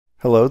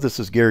Hello, this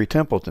is Gary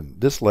Templeton.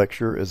 This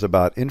lecture is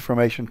about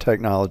information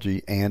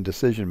technology and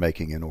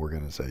decision-making in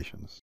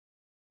organizations.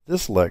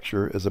 This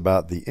lecture is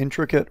about the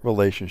intricate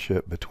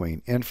relationship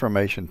between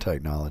information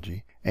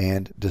technology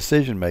and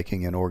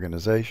decision-making in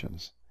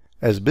organizations.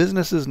 As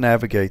businesses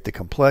navigate the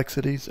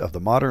complexities of the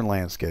modern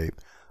landscape,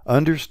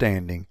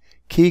 understanding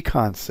key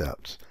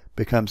concepts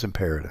becomes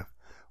imperative.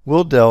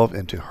 We'll delve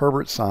into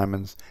Herbert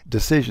Simon's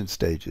decision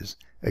stages,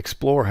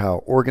 explore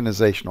how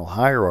organizational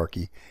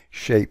hierarchy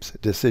shapes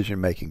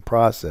decision-making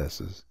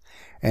processes,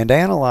 and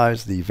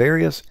analyze the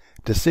various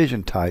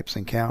decision types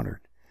encountered.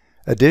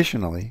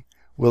 Additionally,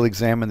 we'll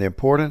examine the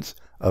importance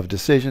of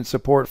decision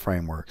support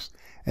frameworks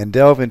and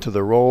delve into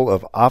the role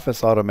of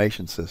office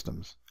automation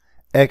systems,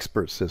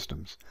 expert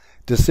systems,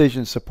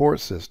 decision support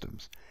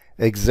systems,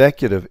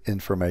 executive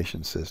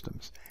information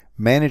systems,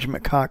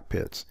 management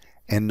cockpits,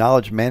 and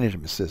knowledge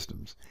management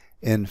systems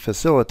in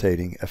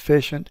facilitating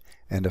efficient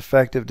and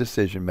effective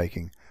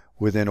decision-making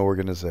within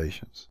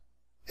organizations.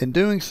 In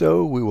doing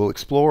so, we will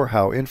explore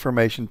how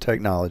information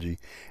technology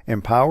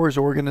empowers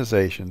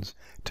organizations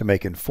to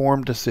make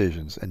informed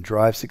decisions and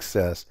drive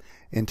success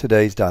in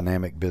today's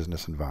dynamic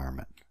business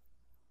environment.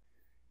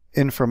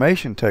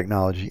 Information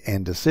technology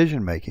and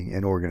decision-making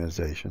in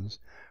organizations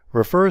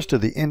refers to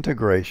the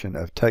integration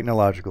of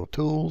technological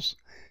tools,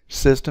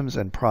 systems,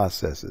 and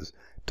processes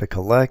to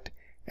collect,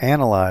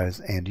 analyze,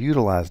 and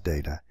utilize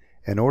data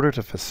in order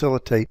to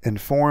facilitate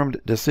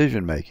informed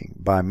decision-making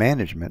by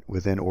management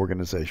within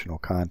organizational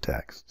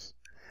contexts.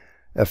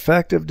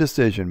 Effective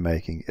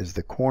decision-making is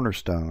the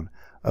cornerstone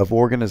of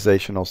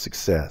organizational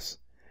success,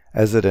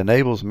 as it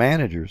enables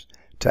managers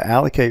to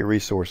allocate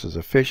resources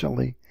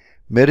efficiently,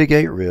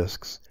 mitigate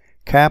risks,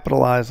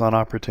 capitalize on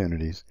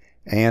opportunities,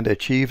 and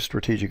achieve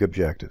strategic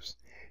objectives.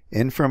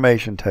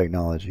 Information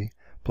technology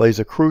plays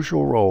a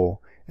crucial role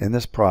in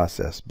this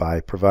process by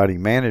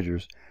providing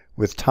managers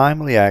with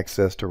timely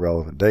access to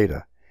relevant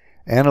data,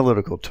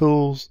 analytical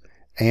tools,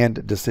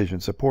 and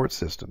decision support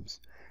systems,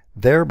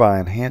 thereby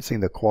enhancing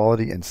the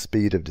quality and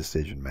speed of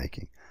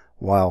decision-making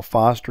while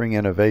fostering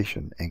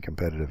innovation and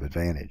competitive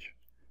advantage.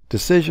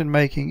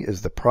 Decision-making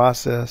is the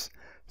process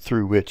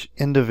through which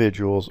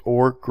individuals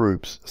or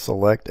groups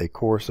select a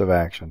course of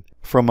action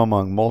from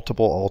among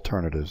multiple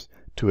alternatives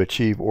to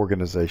achieve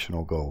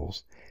organizational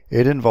goals.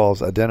 It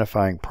involves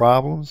identifying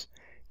problems,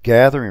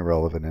 gathering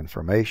relevant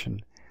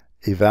information,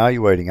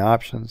 evaluating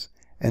options,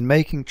 and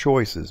making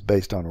choices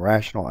based on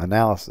rational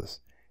analysis,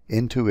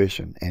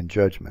 intuition, and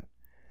judgment.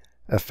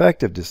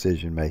 Effective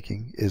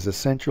decision-making is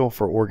essential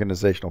for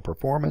organizational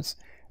performance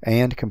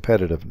and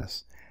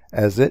competitiveness,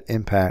 as it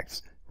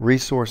impacts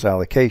resource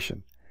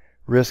allocation,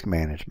 risk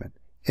management,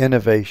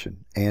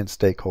 innovation, and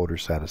stakeholder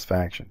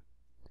satisfaction.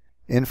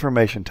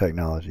 Information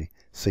technology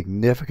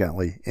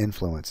significantly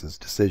influences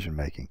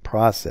decision-making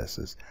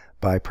processes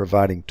by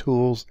providing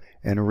tools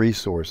and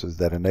resources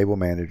that enable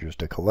managers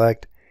to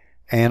collect,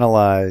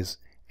 analyze,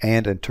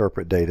 and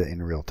interpret data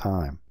in real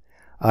time.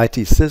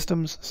 IT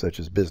systems such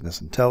as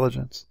business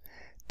intelligence,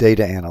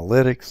 data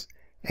analytics,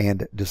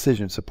 and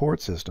decision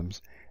support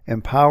systems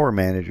empower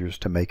managers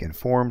to make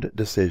informed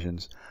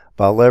decisions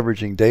by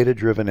leveraging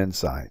data-driven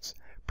insights,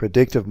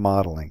 predictive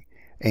modeling,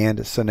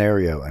 and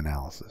scenario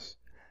analysis.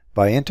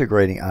 By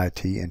integrating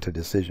IT into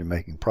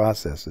decision-making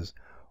processes,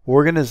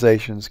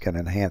 organizations can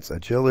enhance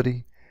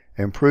agility,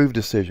 improve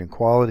decision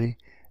quality,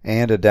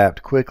 and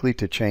adapt quickly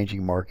to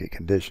changing market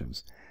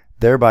conditions,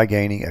 thereby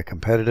gaining a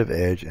competitive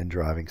edge and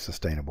driving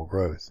sustainable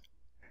growth.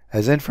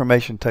 As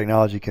information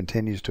technology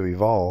continues to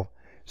evolve,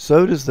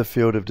 so does the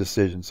field of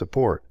decision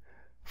support.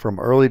 From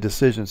early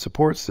decision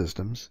support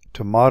systems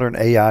to modern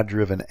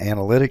AI-driven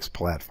analytics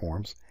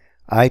platforms,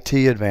 IT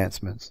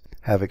advancements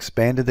have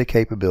expanded the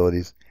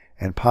capabilities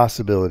and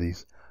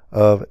possibilities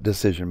of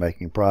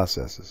decision-making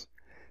processes.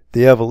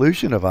 The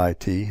evolution of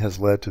IT has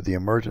led to the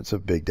emergence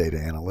of big data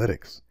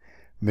analytics,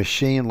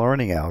 machine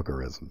learning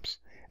algorithms,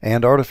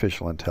 and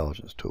artificial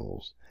intelligence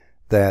tools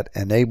that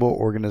enable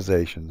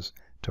organizations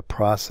to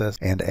process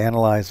and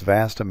analyze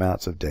vast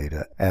amounts of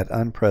data at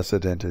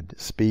unprecedented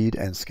speed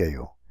and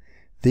scale.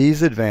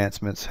 These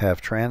advancements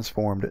have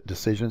transformed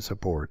decision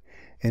support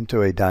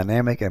into a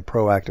dynamic and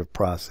proactive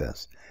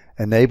process,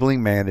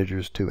 enabling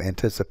managers to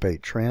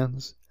anticipate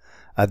trends,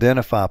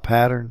 identify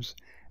patterns,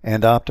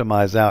 and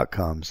optimize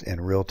outcomes in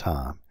real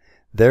time,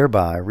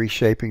 thereby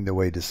reshaping the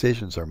way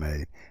decisions are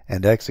made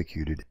and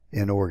executed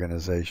in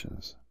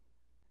organizations.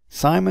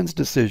 Simon's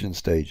decision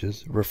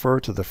stages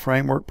refer to the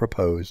framework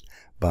proposed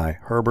by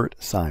Herbert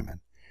Simon,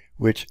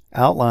 which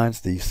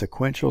outlines the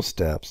sequential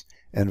steps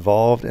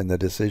involved in the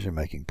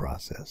decision-making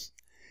process: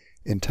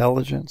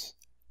 intelligence,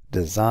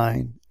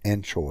 design,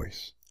 and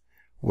choice,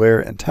 where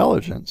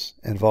intelligence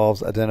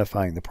involves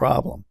identifying the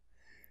problem,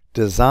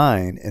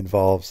 design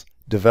involves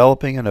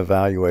developing and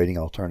evaluating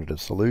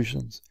alternative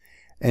solutions,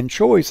 and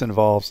choice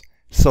involves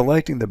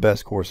selecting the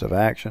best course of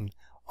action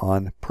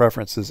on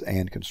preferences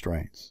and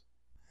constraints.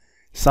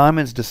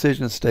 Simon's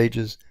decision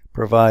stages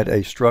provide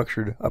a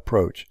structured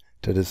approach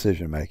to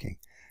decision-making,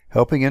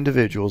 helping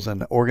individuals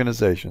and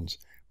organizations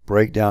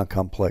break down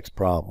complex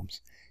problems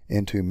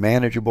into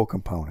manageable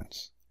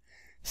components,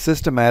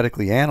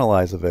 systematically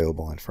analyze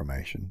available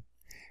information,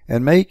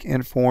 and make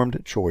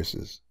informed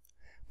choices.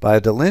 By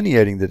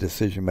delineating the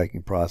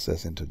decision-making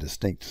process into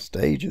distinct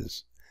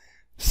stages,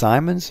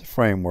 Simon's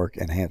framework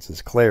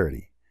enhances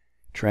clarity,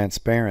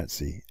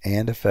 transparency,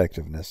 and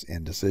effectiveness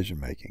in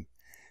decision-making,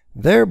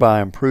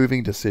 thereby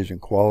improving decision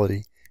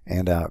quality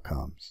and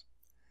outcomes.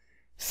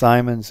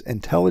 Simon's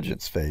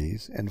intelligence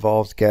phase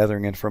involves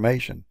gathering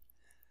information,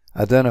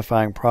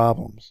 identifying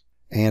problems,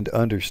 and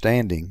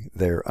understanding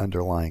their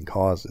underlying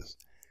causes.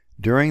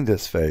 During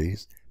this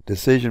phase,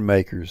 decision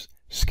makers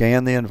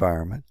scan the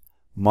environment,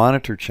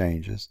 monitor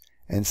changes,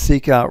 and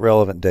seek out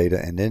relevant data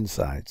and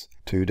insights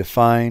to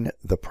define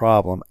the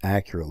problem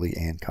accurately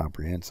and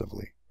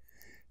comprehensively.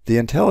 The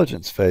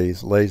intelligence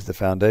phase lays the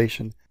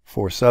foundation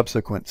for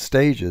subsequent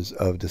stages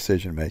of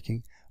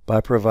decision-making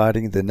by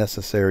providing the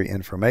necessary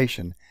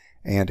information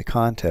and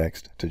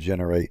context to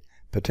generate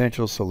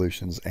potential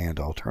solutions and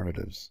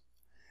alternatives.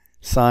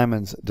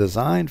 Simon's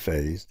design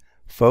phase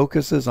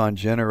focuses on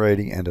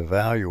generating and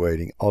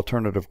evaluating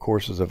alternative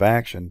courses of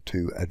action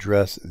to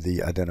address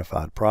the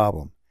identified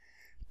problem.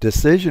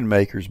 Decision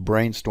makers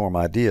brainstorm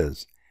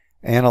ideas,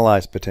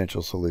 analyze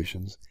potential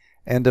solutions,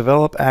 and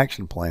develop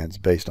action plans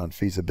based on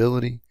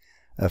feasibility,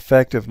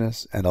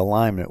 effectiveness, and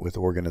alignment with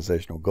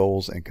organizational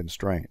goals and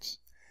constraints.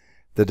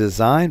 The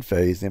design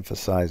phase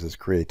emphasizes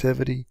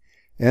creativity,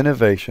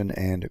 innovation,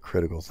 and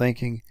critical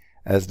thinking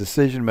as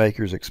decision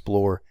makers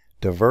explore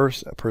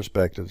diverse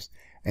perspectives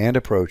and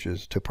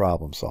approaches to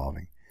problem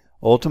solving,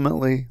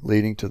 ultimately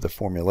leading to the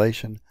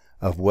formulation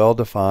of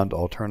well-defined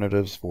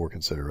alternatives for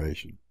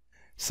consideration.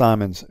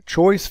 Simon's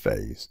choice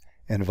phase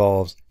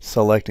involves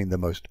selecting the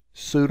most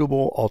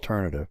suitable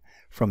alternative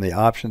from the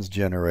options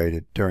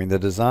generated during the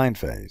design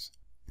phase.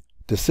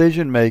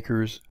 Decision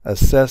makers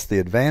assess the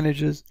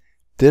advantages,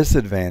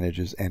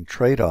 disadvantages, and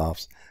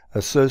trade-offs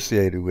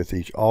associated with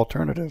each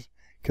alternative,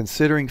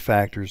 considering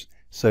factors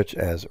such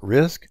as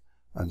risk,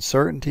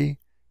 uncertainty,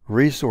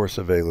 resource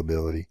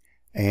availability,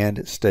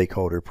 and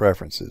stakeholder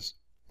preferences.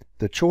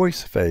 The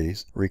choice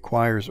phase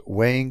requires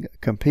weighing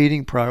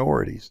competing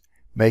priorities,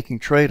 making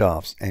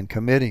trade-offs, and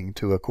committing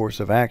to a course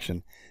of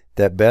action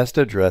that best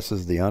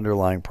addresses the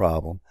underlying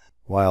problem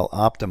while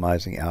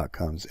optimizing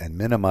outcomes and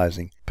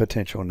minimizing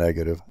potential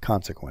negative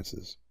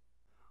consequences.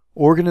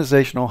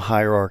 Organizational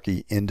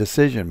hierarchy in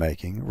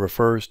decision-making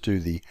refers to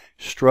the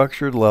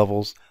structured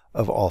levels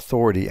of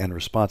authority and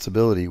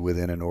responsibility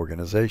within an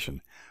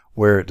organization,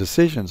 where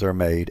decisions are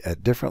made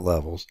at different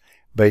levels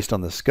based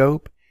on the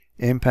scope,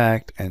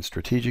 impact, and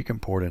strategic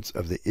importance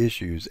of the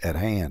issues at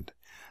hand,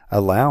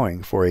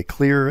 allowing for a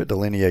clear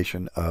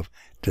delineation of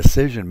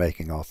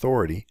decision-making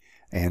authority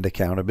and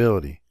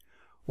accountability.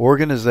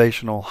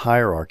 Organizational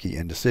hierarchy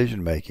in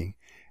decision-making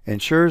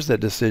ensures that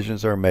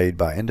decisions are made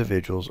by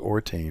individuals or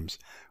teams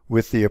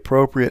with the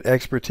appropriate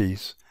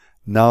expertise,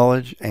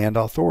 knowledge, and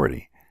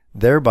authority,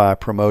 thereby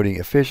promoting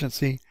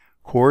efficiency,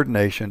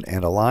 coordination,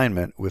 and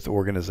alignment with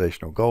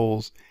organizational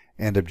goals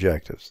and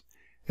objectives.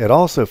 It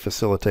also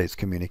facilitates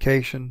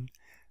communication,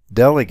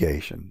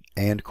 delegation,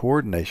 and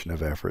coordination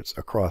of efforts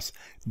across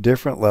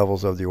different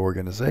levels of the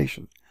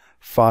organization,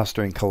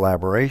 fostering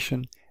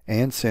collaboration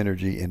and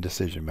synergy in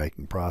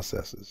decision-making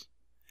processes.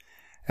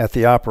 At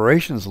the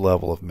operations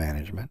level of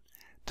management,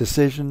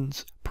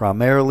 decisions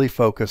primarily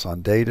focus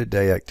on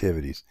day-to-day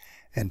activities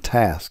and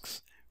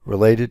tasks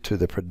related to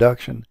the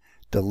production,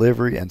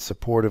 delivery, and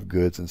support of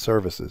goods and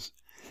services.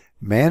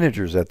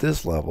 Managers at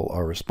this level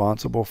are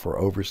responsible for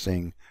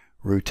overseeing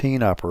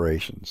routine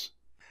operations,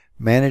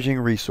 managing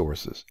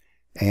resources,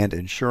 and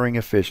ensuring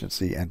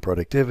efficiency and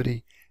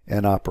productivity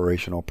in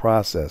operational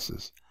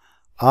processes,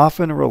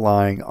 often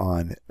relying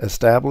on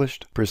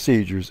established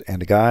procedures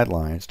and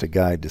guidelines to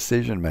guide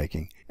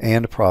decision-making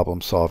and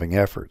problem-solving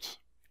efforts.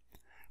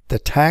 The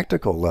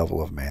tactical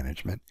level of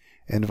management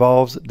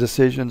involves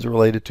decisions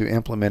related to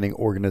implementing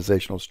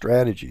organizational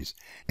strategies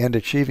and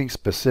achieving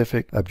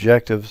specific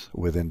objectives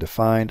within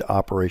defined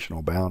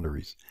operational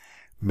boundaries.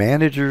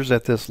 Managers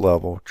at this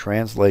level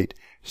translate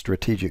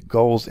strategic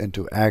goals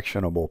into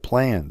actionable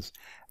plans,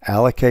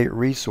 allocate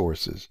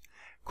resources,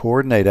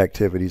 coordinate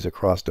activities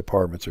across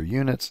departments or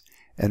units,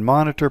 and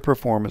monitor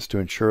performance to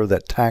ensure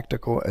that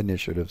tactical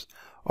initiatives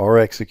are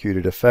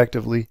executed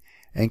effectively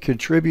and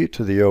contribute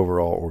to the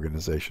overall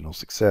organizational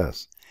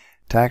success.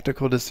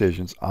 Tactical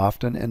decisions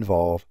often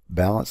involve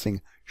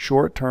balancing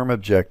short-term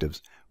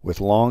objectives with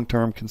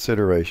long-term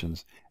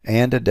considerations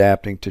and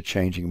adapting to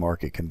changing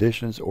market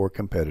conditions or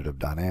competitive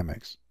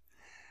dynamics.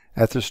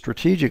 At the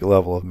strategic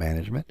level of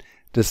management,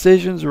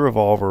 decisions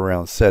revolve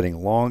around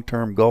setting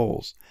long-term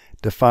goals,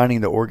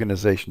 defining the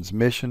organization's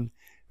mission,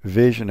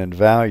 vision, and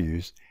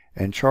values,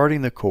 and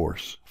charting the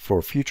course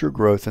for future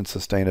growth and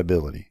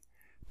sustainability.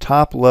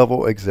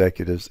 Top-level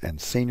executives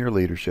and senior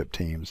leadership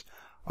teams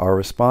are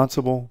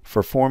responsible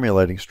for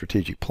formulating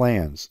strategic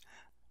plans,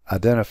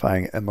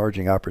 identifying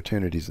emerging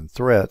opportunities and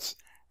threats,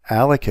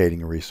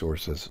 allocating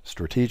resources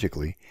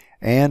strategically,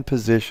 and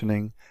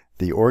positioning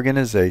the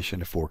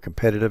organization for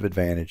competitive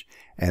advantage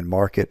and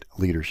market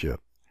leadership.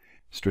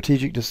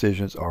 Strategic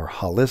decisions are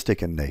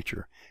holistic in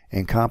nature,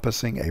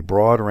 encompassing a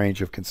broad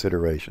range of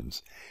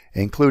considerations,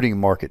 including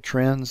market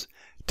trends,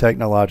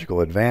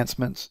 technological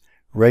advancements,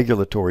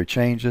 regulatory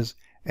changes,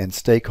 and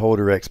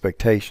stakeholder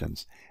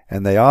expectations,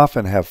 and they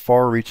often have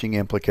far-reaching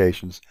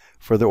implications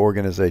for the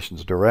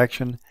organization's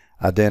direction,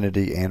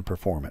 identity, and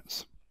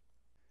performance.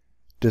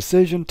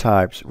 Decision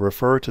types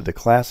refer to the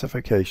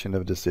classification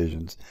of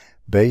decisions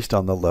based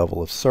on the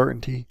level of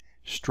certainty,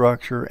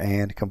 structure,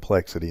 and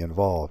complexity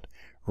involved,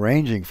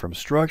 ranging from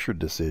structured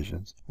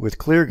decisions with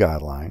clear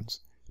guidelines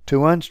to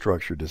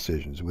unstructured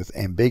decisions with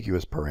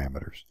ambiguous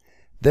parameters,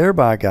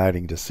 thereby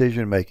guiding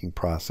decision-making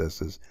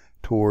processes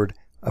toward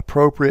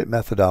appropriate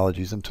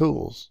methodologies and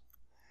tools.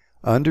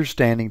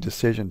 Understanding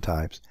decision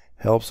types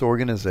helps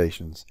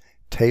organizations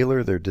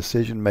tailor their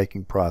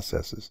decision-making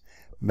processes,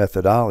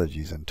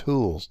 methodologies, and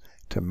tools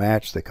to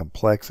match the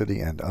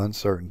complexity and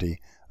uncertainty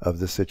of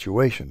the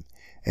situation,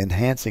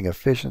 enhancing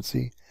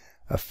efficiency,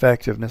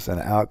 effectiveness, and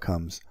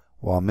outcomes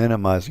while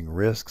minimizing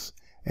risks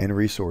and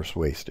resource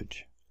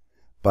wastage.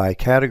 By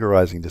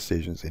categorizing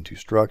decisions into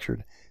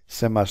structured,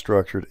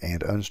 semi-structured,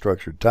 and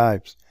unstructured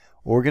types,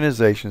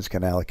 organizations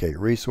can allocate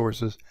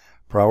resources,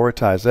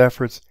 prioritize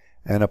efforts,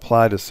 and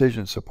apply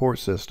decision support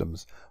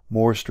systems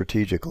more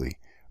strategically,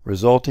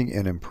 resulting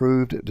in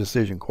improved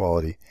decision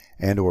quality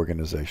and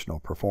organizational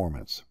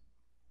performance.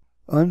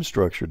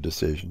 Unstructured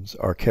decisions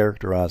are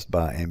characterized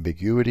by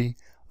ambiguity,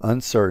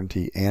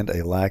 uncertainty, and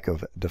a lack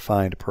of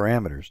defined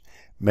parameters,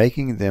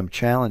 making them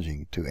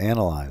challenging to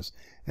analyze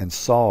and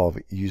solve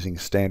using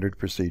standard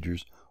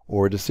procedures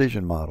or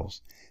decision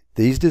models.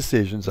 These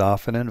decisions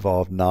often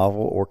involve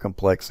novel or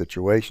complex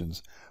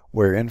situations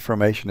where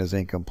information is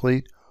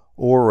incomplete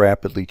or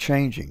rapidly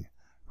changing,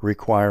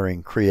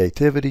 requiring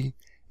creativity,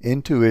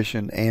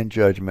 intuition, and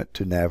judgment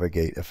to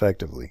navigate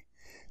effectively.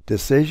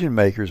 Decision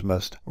makers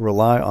must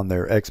rely on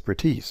their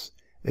expertise,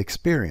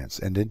 experience,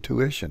 and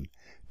intuition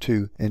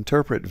to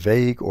interpret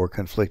vague or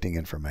conflicting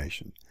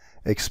information,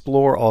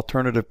 explore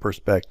alternative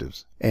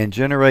perspectives, and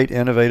generate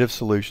innovative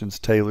solutions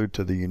tailored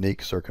to the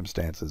unique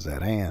circumstances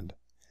at hand.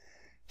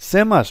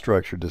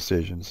 Semi-structured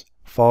decisions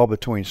fall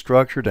between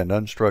structured and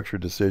unstructured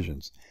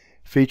decisions,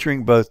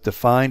 featuring both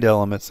defined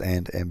elements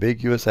and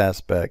ambiguous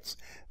aspects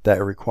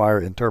that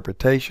require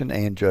interpretation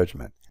and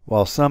judgment.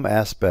 While some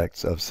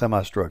aspects of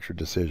semi-structured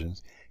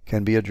decisions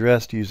can be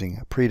addressed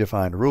using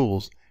predefined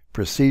rules,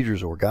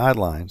 procedures, or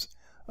guidelines,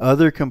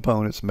 other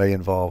components may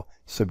involve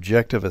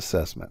subjective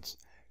assessments,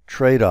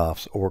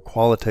 trade-offs, or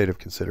qualitative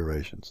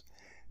considerations.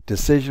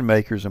 Decision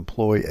makers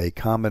employ a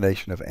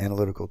combination of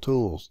analytical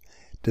tools,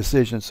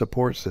 decision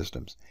support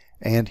systems,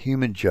 and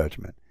human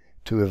judgment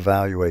to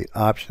evaluate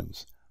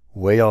options,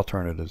 weigh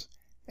alternatives,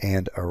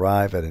 and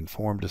arrive at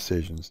informed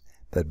decisions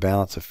that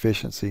balance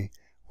efficiency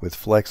with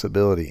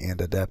flexibility and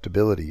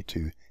adaptability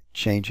to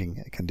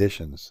changing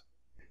conditions.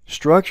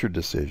 Structured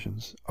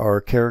decisions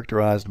are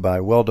characterized by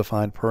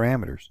well-defined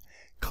parameters,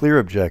 clear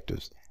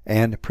objectives,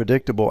 and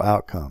predictable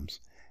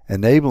outcomes,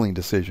 enabling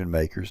decision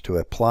makers to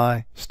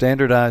apply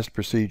standardized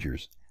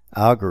procedures,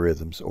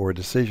 algorithms, or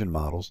decision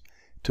models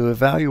to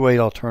evaluate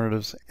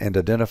alternatives and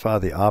identify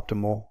the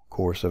optimal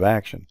course of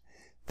action.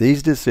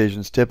 These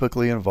decisions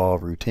typically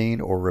involve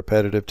routine or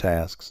repetitive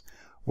tasks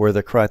where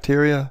the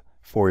criteria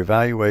for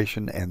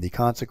evaluation and the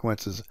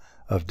consequences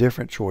of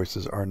different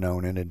choices are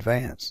known in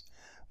advance.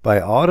 By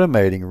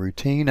automating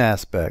routine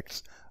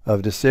aspects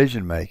of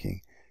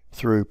decision-making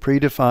through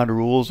predefined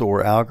rules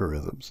or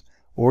algorithms,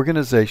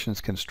 organizations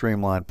can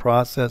streamline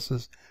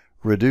processes,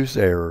 reduce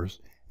errors,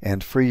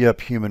 and free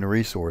up human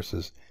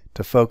resources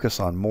to focus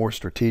on more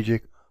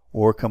strategic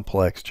or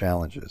complex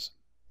challenges.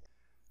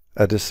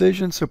 A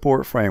decision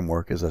support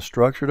framework is a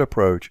structured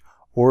approach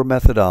or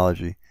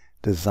methodology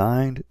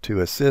designed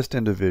to assist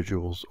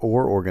individuals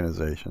or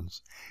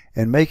organizations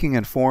in making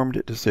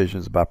informed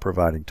decisions by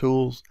providing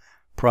tools,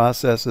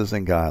 processes,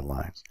 and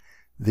guidelines.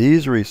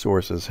 These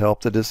resources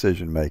help the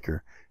decision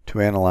maker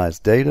to analyze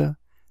data,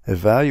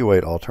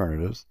 evaluate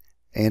alternatives,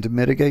 and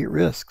mitigate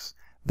risks,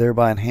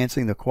 thereby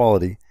enhancing the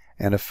quality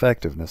and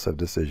effectiveness of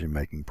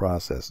decision-making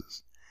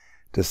processes.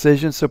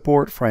 Decision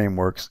support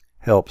frameworks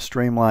help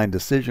streamline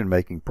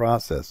decision-making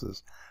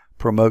processes,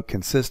 promote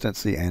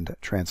consistency and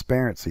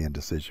transparency in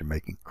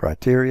decision-making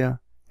criteria,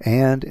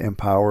 and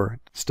empower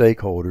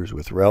stakeholders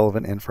with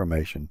relevant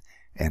information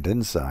and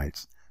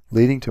insights,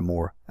 leading to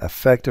more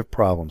effective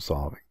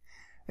problem-solving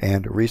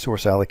and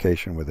resource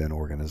allocation within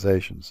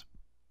organizations.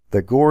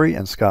 The Gorey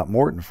and Scott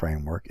Morton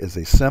framework is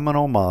a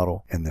seminal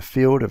model in the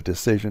field of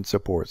decision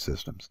support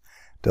systems,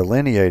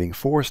 delineating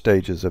 4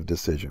 stages of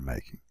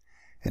decision-making: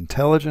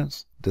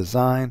 intelligence,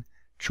 design,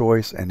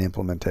 choice, and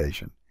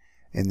implementation.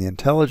 In the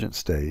intelligence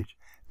stage,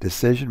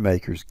 decision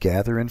makers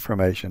gather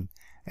information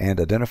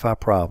and identify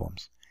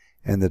problems.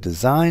 In the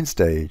design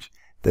stage,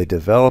 they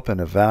develop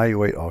and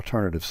evaluate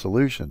alternative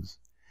solutions.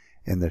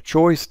 In the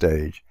choice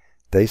stage,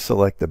 they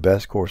select the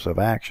best course of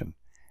action.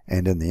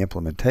 And in the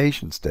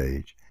implementation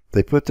stage,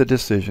 they put the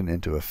decision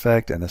into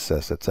effect and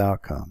assess its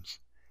outcomes.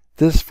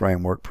 This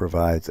framework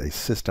provides a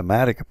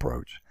systematic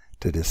approach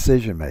to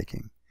decision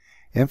making,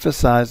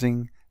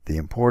 emphasizing the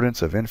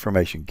importance of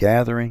information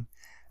gathering,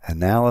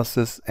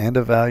 analysis, and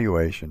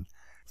evaluation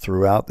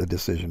throughout the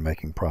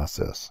decision-making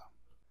process.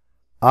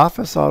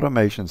 Office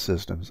automation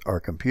systems are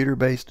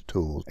computer-based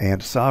tools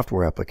and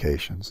software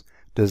applications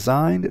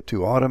designed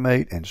to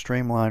automate and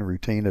streamline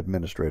routine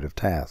administrative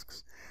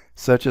tasks,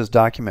 such as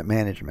document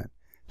management,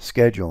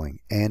 scheduling,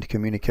 and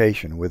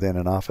communication within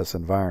an office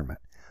environment,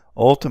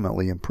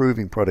 ultimately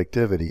improving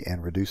productivity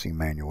and reducing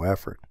manual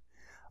effort.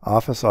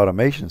 Office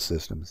automation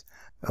systems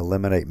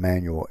eliminate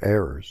manual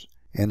errors,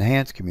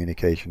 enhance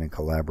communication and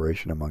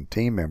collaboration among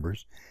team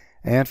members,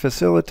 and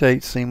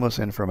facilitate seamless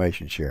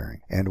information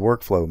sharing and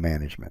workflow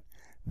management,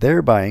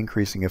 thereby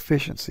increasing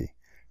efficiency,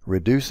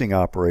 reducing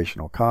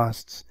operational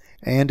costs,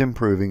 and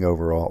improving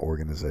overall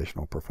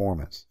organizational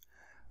performance.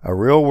 A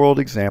real-world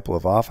example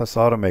of office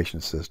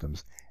automation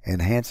systems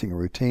enhancing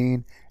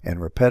routine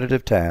and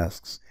repetitive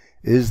tasks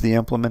is the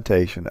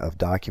implementation of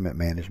document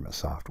management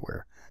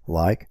software,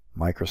 like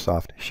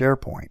Microsoft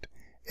SharePoint,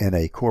 in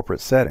a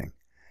corporate setting.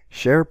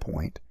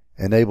 SharePoint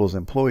enables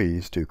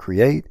employees to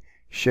create,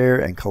 share,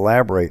 and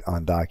collaborate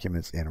on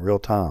documents in real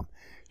time,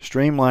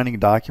 streamlining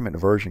document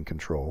version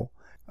control,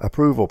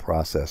 approval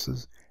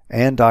processes,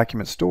 and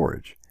document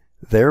storage,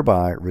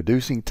 thereby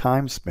reducing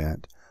time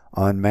spent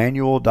on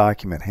manual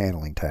document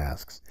handling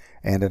tasks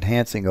and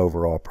enhancing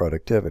overall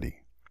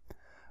productivity.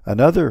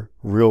 Another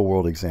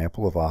real-world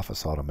example of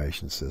office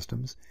automation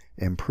systems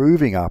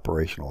improving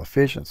operational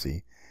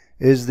efficiency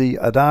is the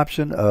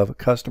adoption of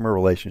customer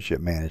relationship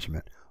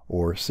management,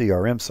 or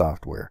CRM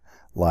software,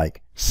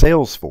 like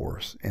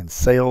Salesforce in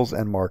sales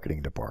and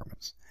marketing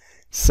departments.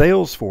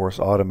 Salesforce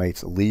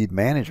automates lead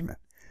management,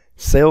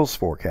 sales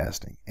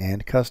forecasting,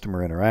 and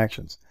customer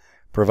interactions,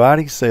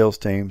 providing sales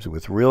teams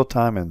with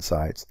real-time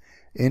insights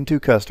into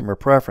customer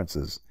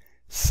preferences,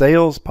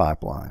 sales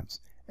pipelines,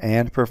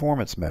 and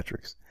performance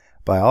metrics.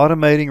 By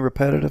automating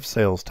repetitive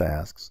sales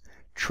tasks,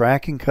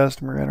 tracking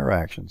customer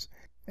interactions,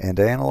 and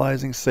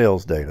analyzing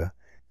sales data,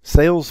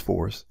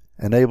 Salesforce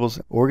enables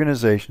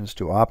organizations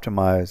to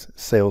optimize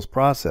sales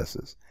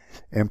processes,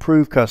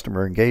 improve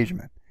customer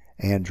engagement,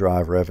 and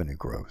drive revenue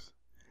growth.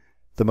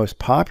 The most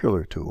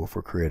popular tool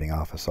for creating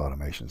office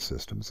automation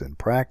systems in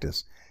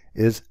practice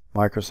is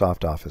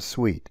Microsoft Office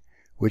Suite,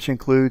 which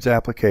includes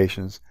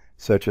applications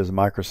such as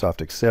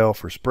Microsoft Excel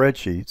for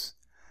spreadsheets,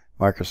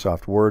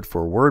 Microsoft Word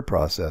for word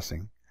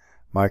processing,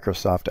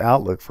 Microsoft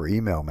Outlook for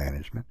email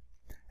management,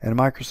 and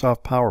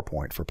Microsoft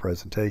PowerPoint for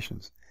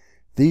presentations.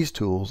 These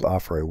tools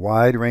offer a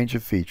wide range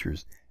of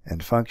features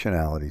and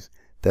functionalities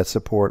that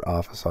support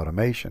office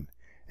automation,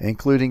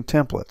 including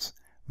templates,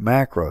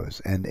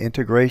 macros, and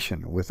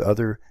integration with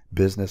other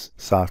business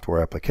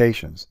software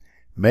applications,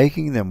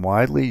 making them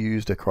widely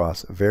used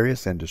across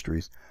various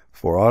industries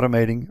for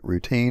automating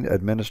routine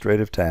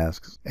administrative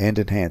tasks and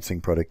enhancing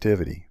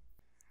productivity.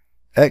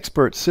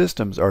 Expert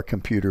systems are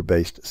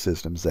computer-based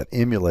systems that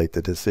emulate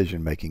the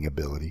decision-making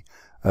ability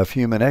of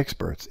human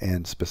experts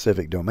in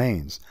specific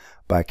domains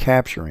by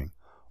capturing,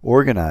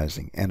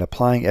 organizing, and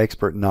applying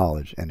expert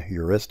knowledge and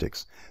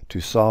heuristics to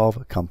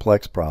solve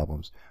complex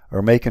problems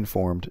or make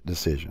informed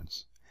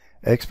decisions.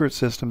 Expert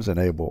systems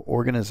enable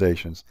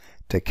organizations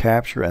to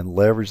capture and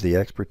leverage the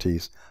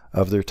expertise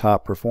of their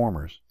top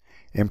performers,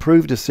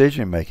 improve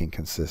decision-making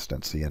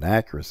consistency and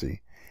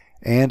accuracy,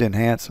 and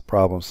enhance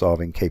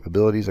problem-solving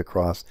capabilities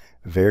across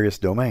various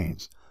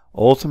domains,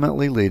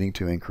 ultimately leading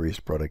to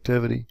increased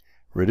productivity,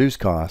 reduced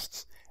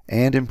costs,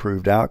 and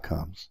improved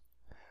outcomes.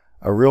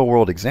 A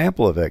real-world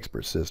example of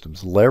expert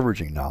systems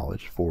leveraging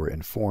knowledge for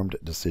informed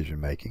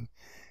decision-making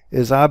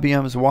is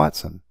IBM's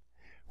Watson,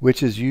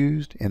 which is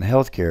used in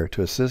healthcare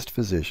to assist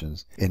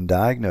physicians in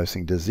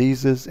diagnosing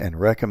diseases and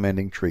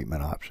recommending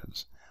treatment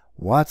options.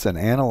 Watson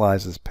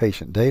analyzes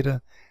patient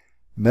data,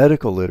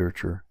 medical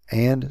literature,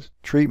 and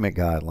treatment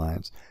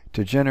guidelines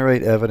to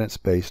generate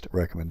evidence-based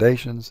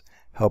recommendations,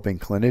 helping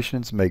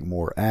clinicians make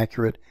more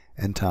accurate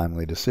and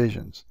timely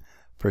decisions,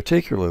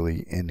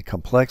 particularly in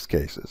complex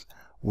cases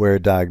where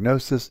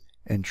diagnosis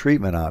and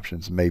treatment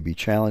options may be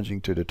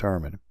challenging to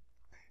determine.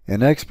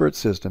 In expert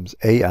systems,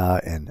 AI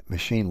and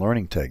machine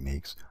learning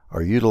techniques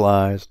are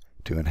utilized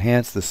to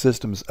enhance the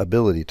system's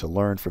ability to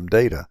learn from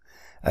data,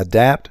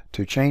 adapt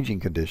to changing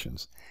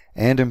conditions,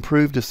 and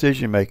improve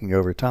decision-making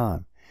over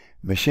time.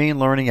 Machine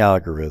learning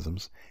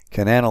algorithms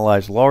can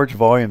analyze large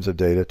volumes of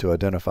data to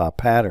identify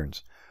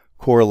patterns,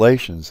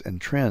 correlations, and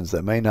trends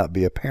that may not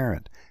be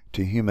apparent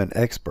to human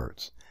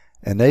experts,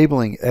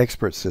 enabling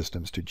expert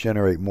systems to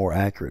generate more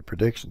accurate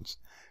predictions,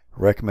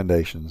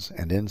 recommendations,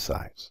 and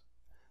insights.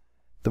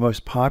 The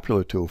most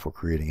popular tool for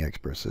creating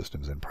expert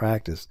systems in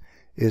practice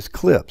is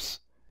CLIPS,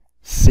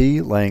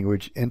 C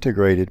Language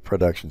Integrated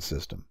Production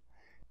System.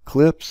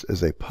 CLIPS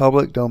is a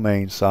public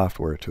domain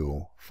software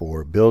tool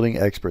for building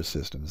expert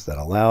systems that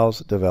allows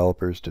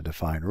developers to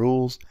define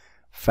rules,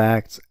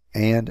 facts,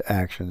 and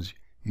actions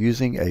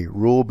using a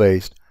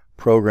rule-based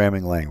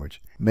programming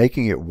language,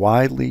 making it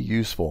widely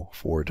useful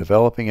for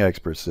developing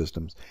expert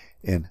systems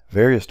in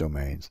various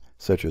domains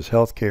such as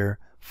healthcare,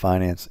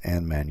 finance,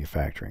 and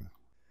manufacturing.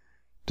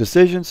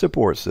 Decision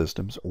support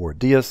systems, or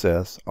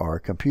DSS, are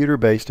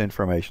computer-based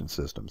information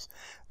systems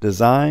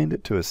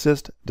designed to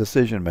assist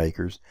decision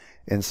makers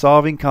in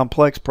solving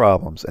complex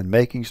problems and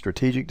making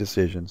strategic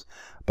decisions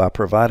by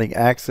providing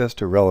access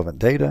to relevant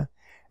data,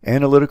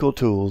 analytical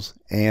tools,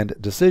 and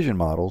decision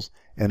models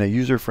in a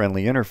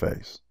user-friendly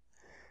interface.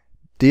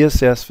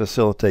 DSS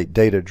facilitate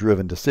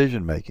data-driven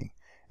decision-making,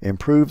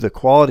 improve the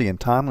quality and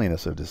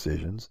timeliness of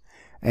decisions,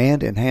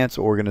 and enhance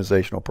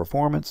organizational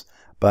performance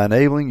by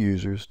enabling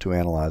users to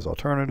analyze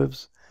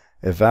alternatives,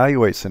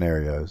 evaluate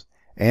scenarios,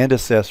 and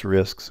assess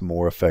risks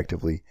more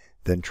effectively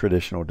than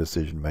traditional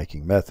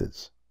decision-making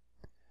methods.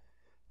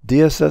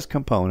 DSS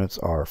components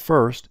are,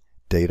 first,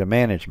 data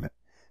management.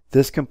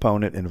 This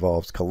component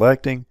involves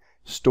collecting,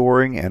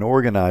 storing, and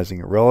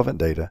organizing relevant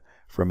data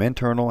from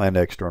internal and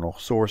external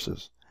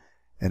sources.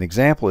 An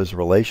example is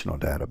relational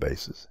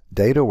databases,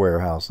 data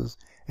warehouses,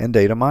 and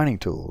data mining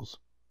tools.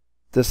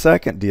 The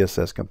second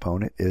DSS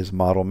component is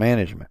model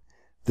management.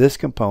 This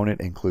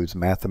component includes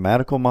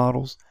mathematical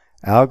models,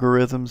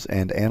 algorithms,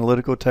 and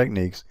analytical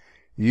techniques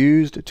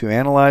used to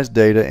analyze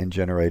data and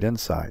generate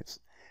insights.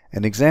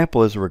 An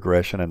example is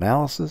regression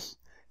analysis,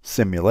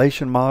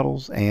 simulation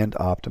models, and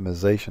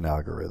optimization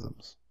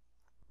algorithms.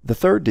 The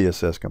third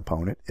DSS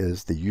component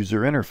is the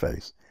user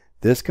interface.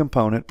 This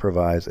component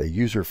provides a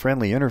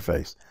user-friendly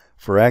interface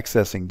for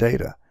accessing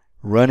data,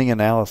 running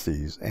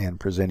analyses, and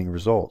presenting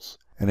results.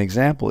 An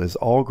example is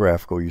all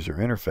graphical user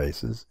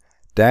interfaces,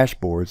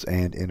 dashboards,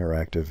 and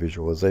interactive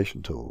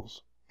visualization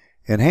tools.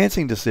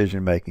 Enhancing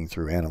decision-making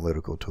through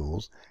analytical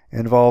tools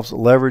involves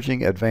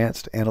leveraging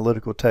advanced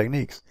analytical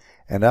techniques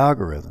and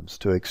algorithms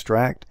to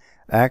extract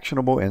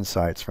actionable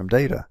insights from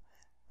data,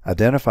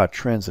 identify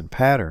trends and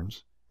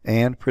patterns,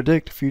 and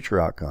predict future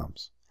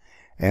outcomes.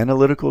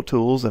 Analytical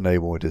tools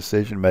enable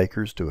decision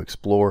makers to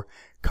explore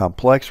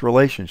complex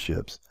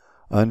relationships,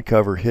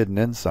 uncover hidden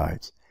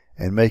insights,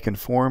 and make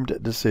informed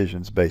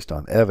decisions based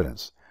on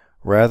evidence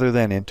rather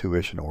than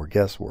intuition or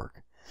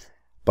guesswork.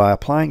 By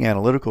applying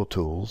analytical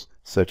tools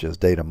such as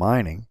data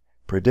mining,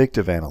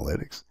 predictive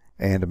analytics,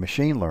 and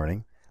machine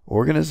learning,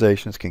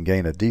 organizations can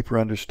gain a deeper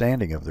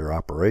understanding of their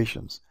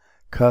operations,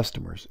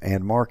 customers,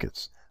 and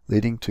markets,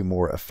 leading to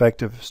more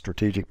effective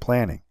strategic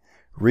planning,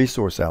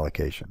 resource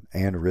allocation,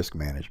 and risk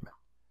management.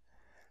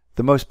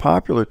 The most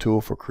popular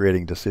tool for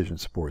creating decision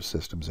support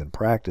systems in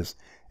practice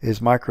is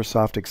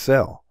Microsoft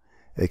Excel.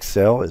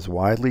 Excel is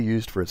widely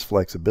used for its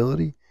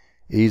flexibility,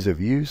 ease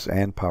of use,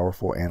 and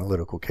powerful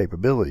analytical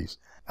capabilities,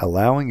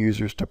 allowing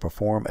users to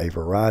perform a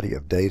variety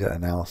of data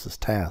analysis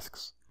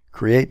tasks,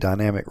 create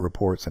dynamic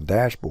reports and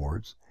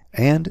dashboards,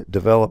 and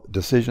develop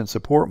decision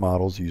support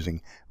models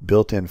using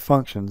built-in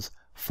functions,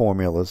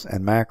 formulas,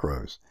 and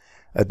macros.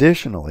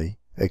 Additionally,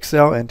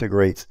 Excel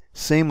integrates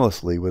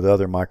seamlessly with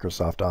other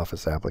Microsoft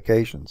Office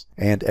applications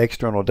and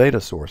external data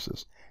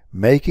sources,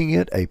 making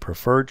it a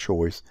preferred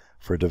choice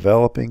for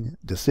developing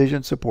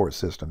decision support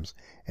systems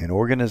in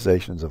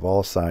organizations of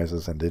all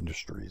sizes and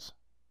industries.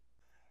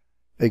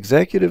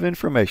 Executive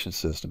Information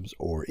Systems,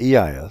 or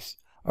EIS,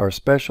 are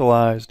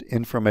specialized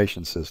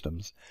information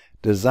systems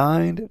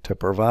designed to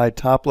provide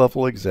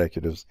top-level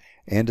executives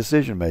and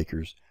decision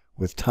makers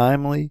with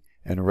timely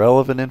and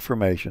relevant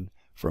information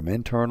from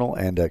internal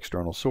and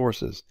external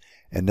sources,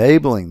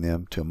 enabling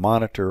them to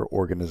monitor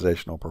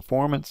organizational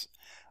performance,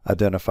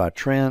 identify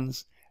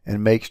trends,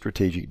 and make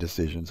strategic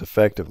decisions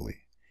effectively.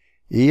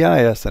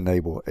 EIS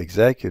enable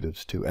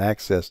executives to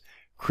access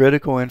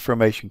critical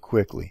information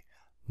quickly,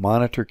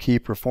 monitor key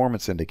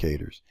performance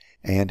indicators,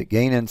 and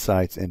gain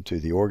insights into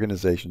the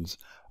organization's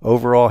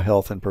overall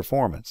health and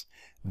performance,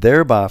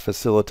 thereby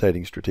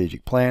facilitating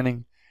strategic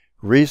planning,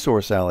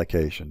 resource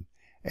allocation,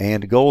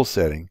 and goal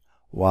setting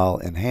while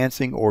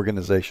enhancing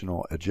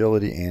organizational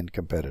agility and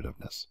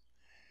competitiveness.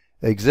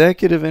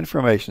 Executive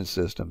information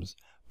systems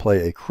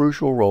play a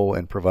crucial role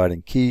in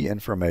providing key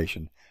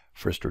information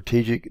for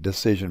strategic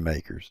decision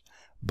makers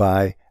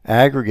by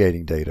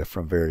aggregating data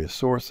from various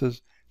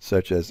sources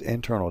such as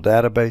internal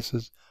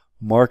databases,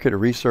 market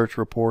research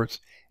reports,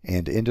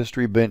 and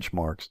industry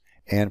benchmarks,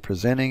 and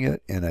presenting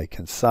it in a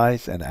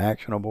concise and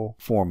actionable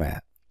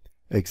format.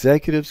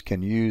 Executives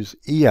can use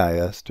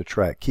EIS to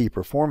track key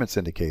performance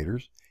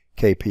indicators,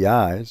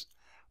 KPIs,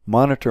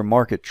 monitor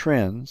market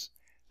trends,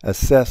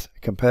 assess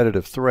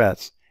competitive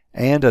threats,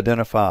 and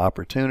identify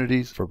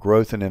opportunities for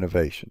growth and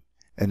innovation,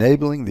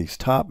 enabling these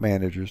top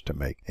managers to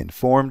make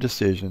informed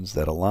decisions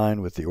that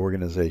align with the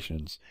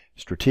organization's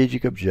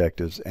strategic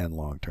objectives and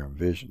long-term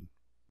vision.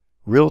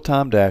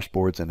 Real-time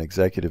dashboards and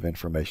executive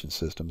information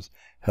systems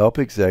help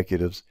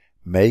executives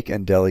make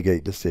and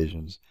delegate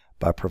decisions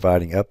by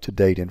providing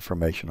up-to-date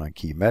information on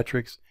key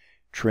metrics,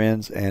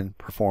 trends, and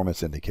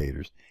performance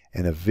indicators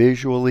in a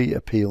visually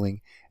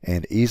appealing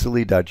and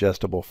easily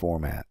digestible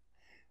format.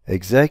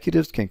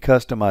 Executives can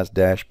customize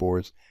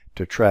dashboards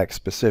to track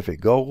specific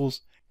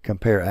goals,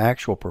 compare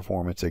actual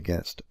performance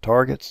against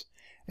targets,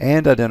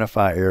 and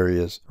identify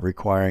areas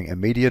requiring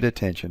immediate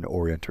attention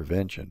or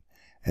intervention,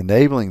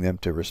 enabling them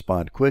to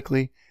respond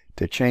quickly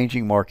to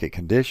changing market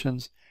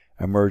conditions,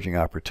 emerging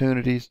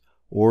opportunities,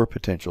 or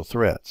potential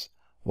threats,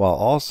 while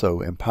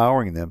also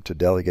empowering them to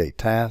delegate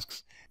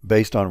tasks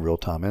based on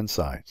real-time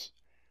insights.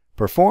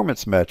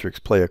 Performance metrics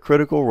play a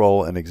critical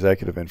role in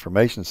executive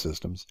information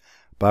systems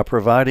by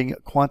providing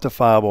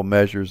quantifiable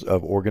measures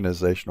of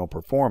organizational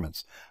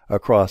performance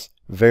across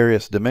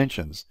various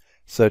dimensions,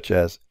 such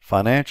as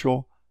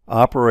financial,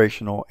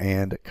 operational,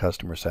 and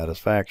customer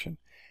satisfaction.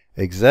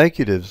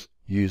 Executives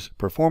use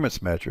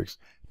performance metrics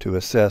to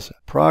assess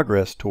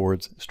progress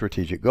towards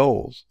strategic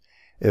goals,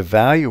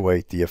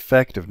 evaluate the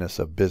effectiveness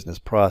of business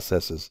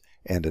processes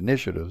and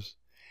initiatives,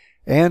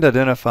 and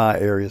identify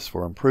areas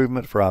for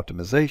improvement for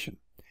optimization,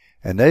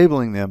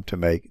 enabling them to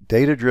make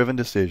data-driven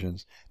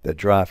decisions that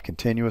drive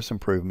continuous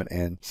improvement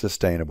and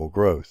sustainable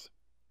growth.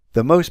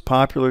 The most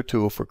popular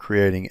tool for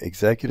creating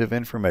executive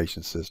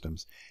information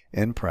systems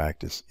in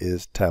practice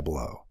is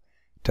Tableau.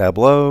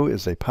 Tableau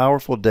is a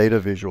powerful data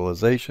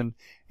visualization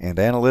and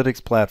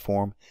analytics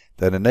platform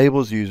that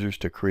enables users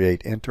to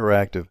create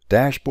interactive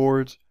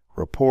dashboards,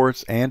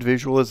 reports, and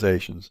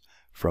visualizations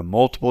from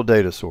multiple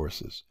data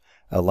sources,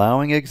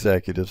 allowing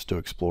executives to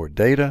explore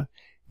data,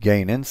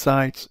 gain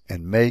insights,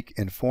 and make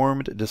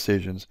informed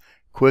decisions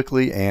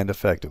quickly and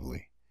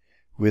effectively.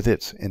 With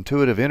its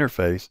intuitive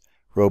interface,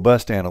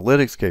 robust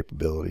analytics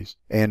capabilities,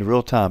 and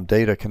real-time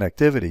data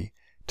connectivity,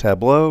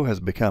 Tableau has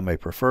become a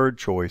preferred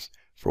choice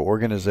for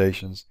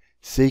organizations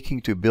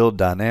seeking to build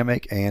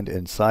dynamic and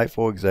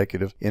insightful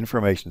executive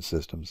information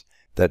systems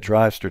that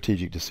drive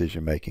strategic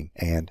decision-making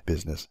and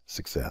business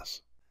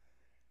success.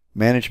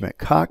 Management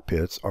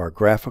cockpits are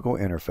graphical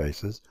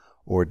interfaces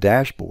or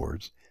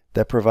dashboards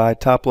that provide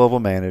top-level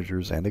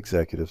managers and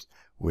executives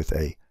with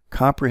a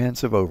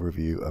comprehensive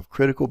overview of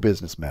critical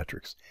business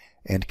metrics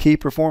and key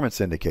performance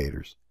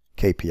indicators,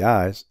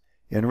 KPIs,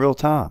 in real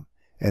time,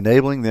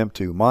 enabling them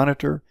to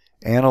monitor,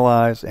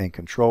 analyze, and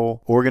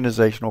control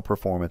organizational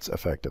performance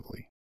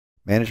effectively.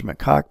 Management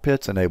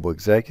cockpits enable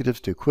executives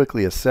to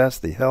quickly assess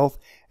the health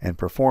and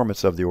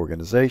performance of the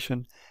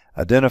organization,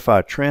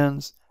 identify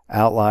trends,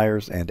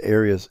 outliers, and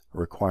areas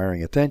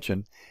requiring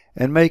attention,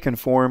 and make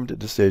informed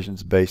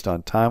decisions based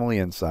on timely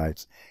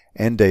insights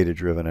and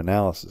data-driven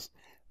analysis,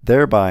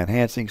 thereby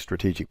enhancing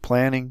strategic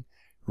planning,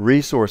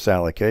 resource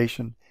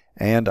allocation,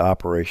 and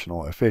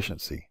operational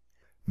efficiency.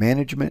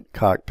 Management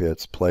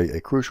cockpits play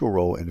a crucial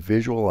role in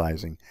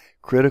visualizing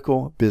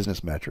critical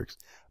business metrics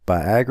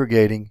by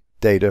aggregating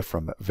data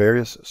from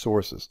various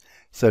sources,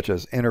 such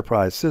as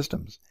enterprise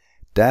systems,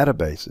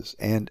 databases,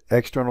 and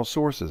external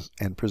sources,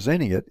 and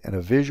presenting it in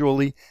a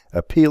visually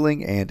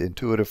appealing and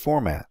intuitive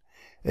format.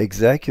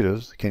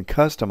 Executives can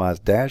customize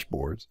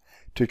dashboards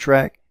to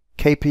track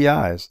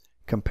KPIs,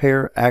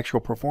 compare actual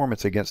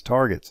performance against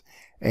targets,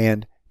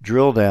 and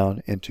drill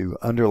down into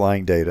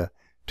underlying data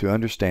to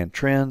understand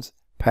trends,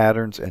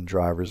 patterns, and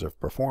drivers of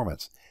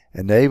performance,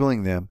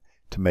 enabling them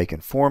to make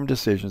informed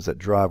decisions that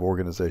drive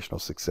organizational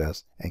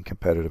success and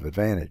competitive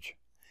advantage.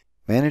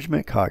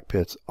 Management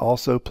cockpits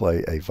also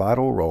play a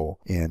vital role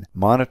in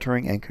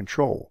monitoring and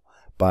control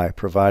by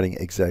providing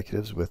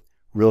executives with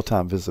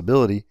real-time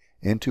visibility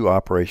into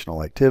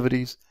operational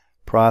activities,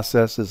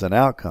 processes, and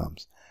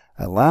outcomes,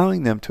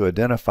 allowing them to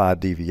identify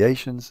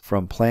deviations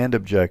from planned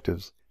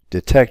objectives,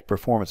 detect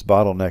performance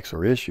bottlenecks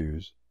or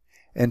issues,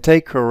 and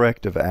take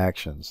corrective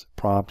actions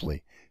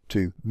promptly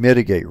to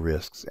mitigate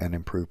risks and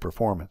improve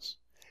performance.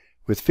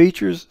 With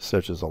features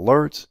such as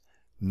alerts,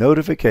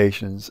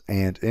 notifications,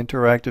 and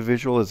interactive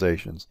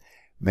visualizations,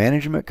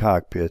 management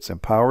cockpits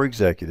empower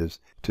executives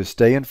to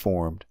stay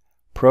informed,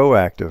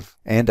 proactive,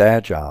 and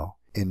agile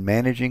in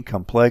managing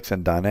complex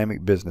and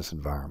dynamic business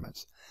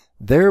environments,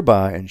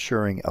 thereby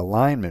ensuring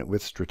alignment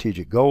with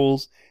strategic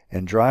goals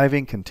and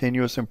driving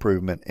continuous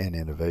improvement and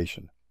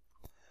innovation.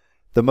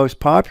 The most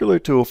popular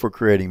tool for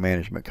creating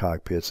management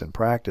cockpits in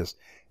practice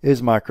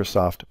is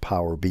Microsoft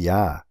Power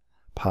BI.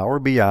 Power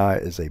BI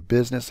is a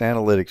business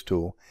analytics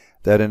tool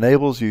that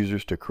enables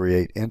users to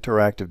create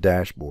interactive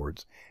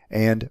dashboards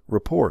and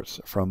reports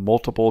from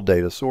multiple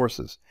data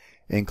sources,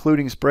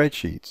 including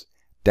spreadsheets,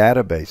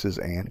 databases,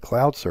 and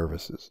cloud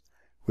services.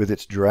 With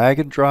its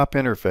drag-and-drop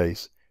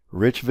interface,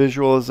 rich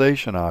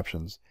visualization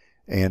options,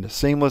 and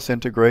seamless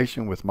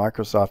integration with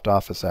Microsoft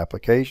Office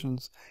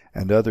applications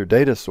and other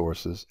data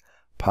sources,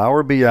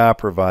 Power BI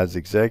provides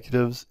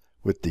executives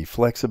with the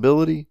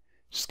flexibility,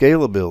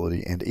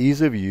 scalability, and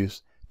ease of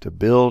use to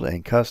build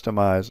and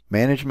customize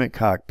management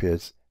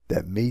cockpits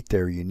that meet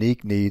their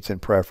unique needs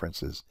and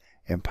preferences,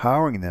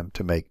 empowering them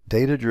to make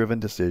data-driven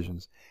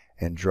decisions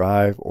and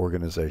drive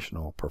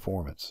organizational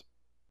performance.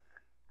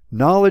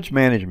 Knowledge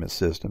management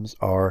systems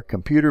are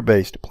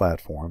computer-based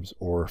platforms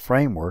or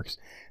frameworks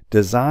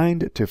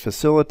designed to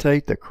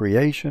facilitate the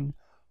creation,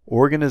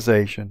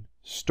 organization,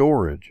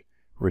 storage,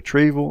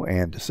 retrieval,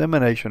 and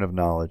dissemination of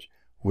knowledge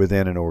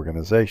within an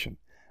organization,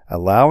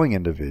 allowing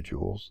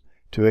individuals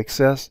to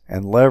access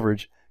and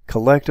leverage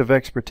collective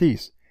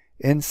expertise,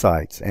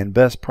 insights, and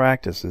best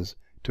practices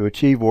to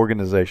achieve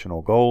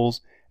organizational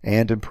goals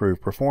and improve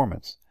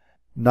performance.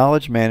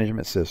 Knowledge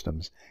management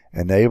systems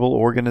enable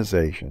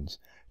organizations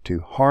to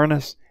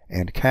harness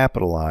and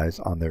capitalize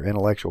on their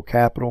intellectual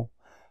capital,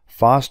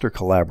 foster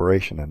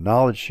collaboration and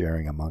knowledge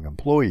sharing among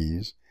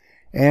employees,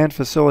 and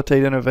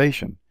facilitate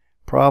innovation,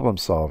 problem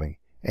solving,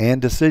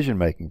 and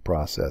decision-making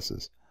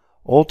processes,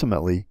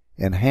 ultimately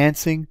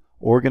enhancing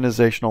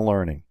organizational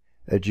learning,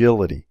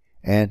 agility,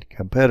 and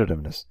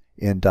competitiveness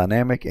in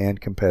dynamic and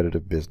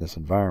competitive business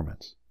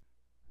environments.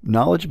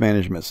 Knowledge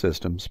management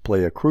systems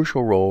play a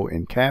crucial role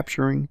in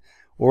capturing,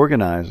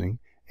 organizing,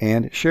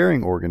 and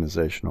sharing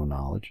organizational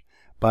knowledge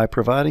by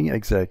providing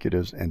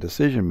executives and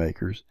decision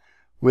makers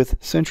with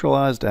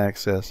centralized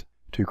access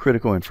to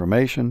critical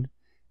information,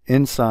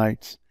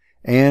 insights,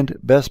 and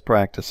best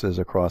practices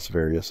across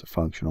various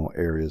functional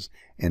areas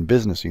and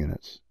business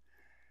units.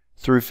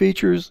 Through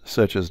features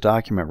such as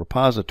document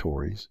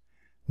repositories,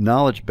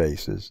 knowledge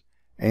bases,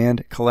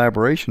 and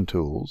collaboration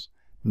tools,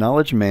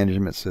 knowledge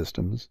management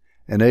systems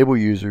enable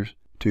users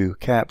to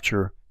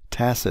capture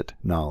tacit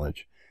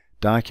knowledge,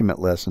 document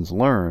lessons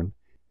learned,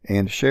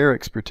 and share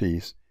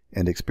expertise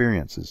and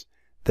experiences,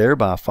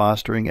 thereby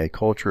fostering a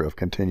culture of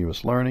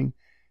continuous learning,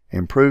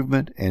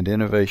 improvement, and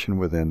innovation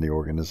within the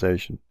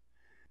organization.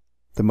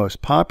 The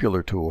most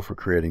popular tool for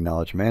creating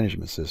knowledge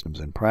management systems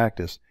in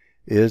practice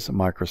is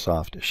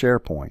Microsoft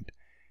SharePoint.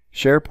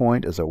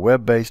 SharePoint is a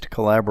web-based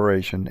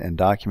collaboration and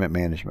document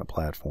management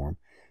platform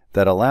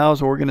that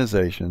allows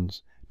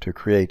organizations to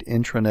create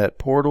intranet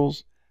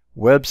portals,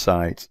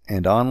 websites,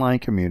 and online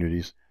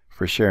communities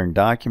for sharing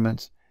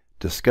documents,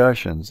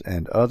 discussions,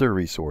 and other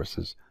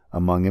resources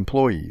among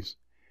employees.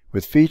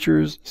 With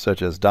features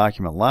such as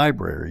document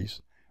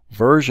libraries,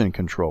 version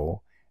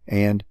control,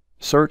 and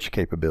search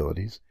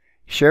capabilities,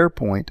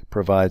 SharePoint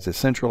provides a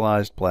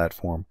centralized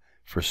platform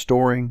for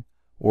storing,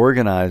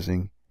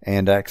 organizing,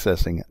 and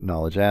accessing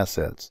knowledge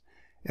assets,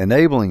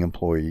 enabling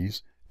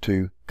employees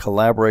to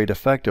collaborate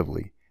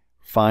effectively,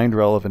 find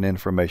relevant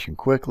information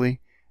quickly,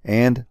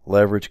 and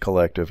leverage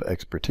collective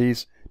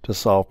expertise to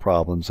solve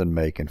problems and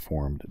make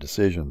informed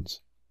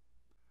decisions.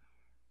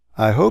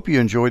 I hope you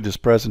enjoyed this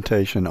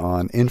presentation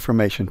on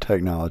information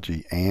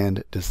technology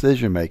and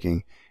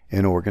decision-making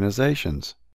in organizations.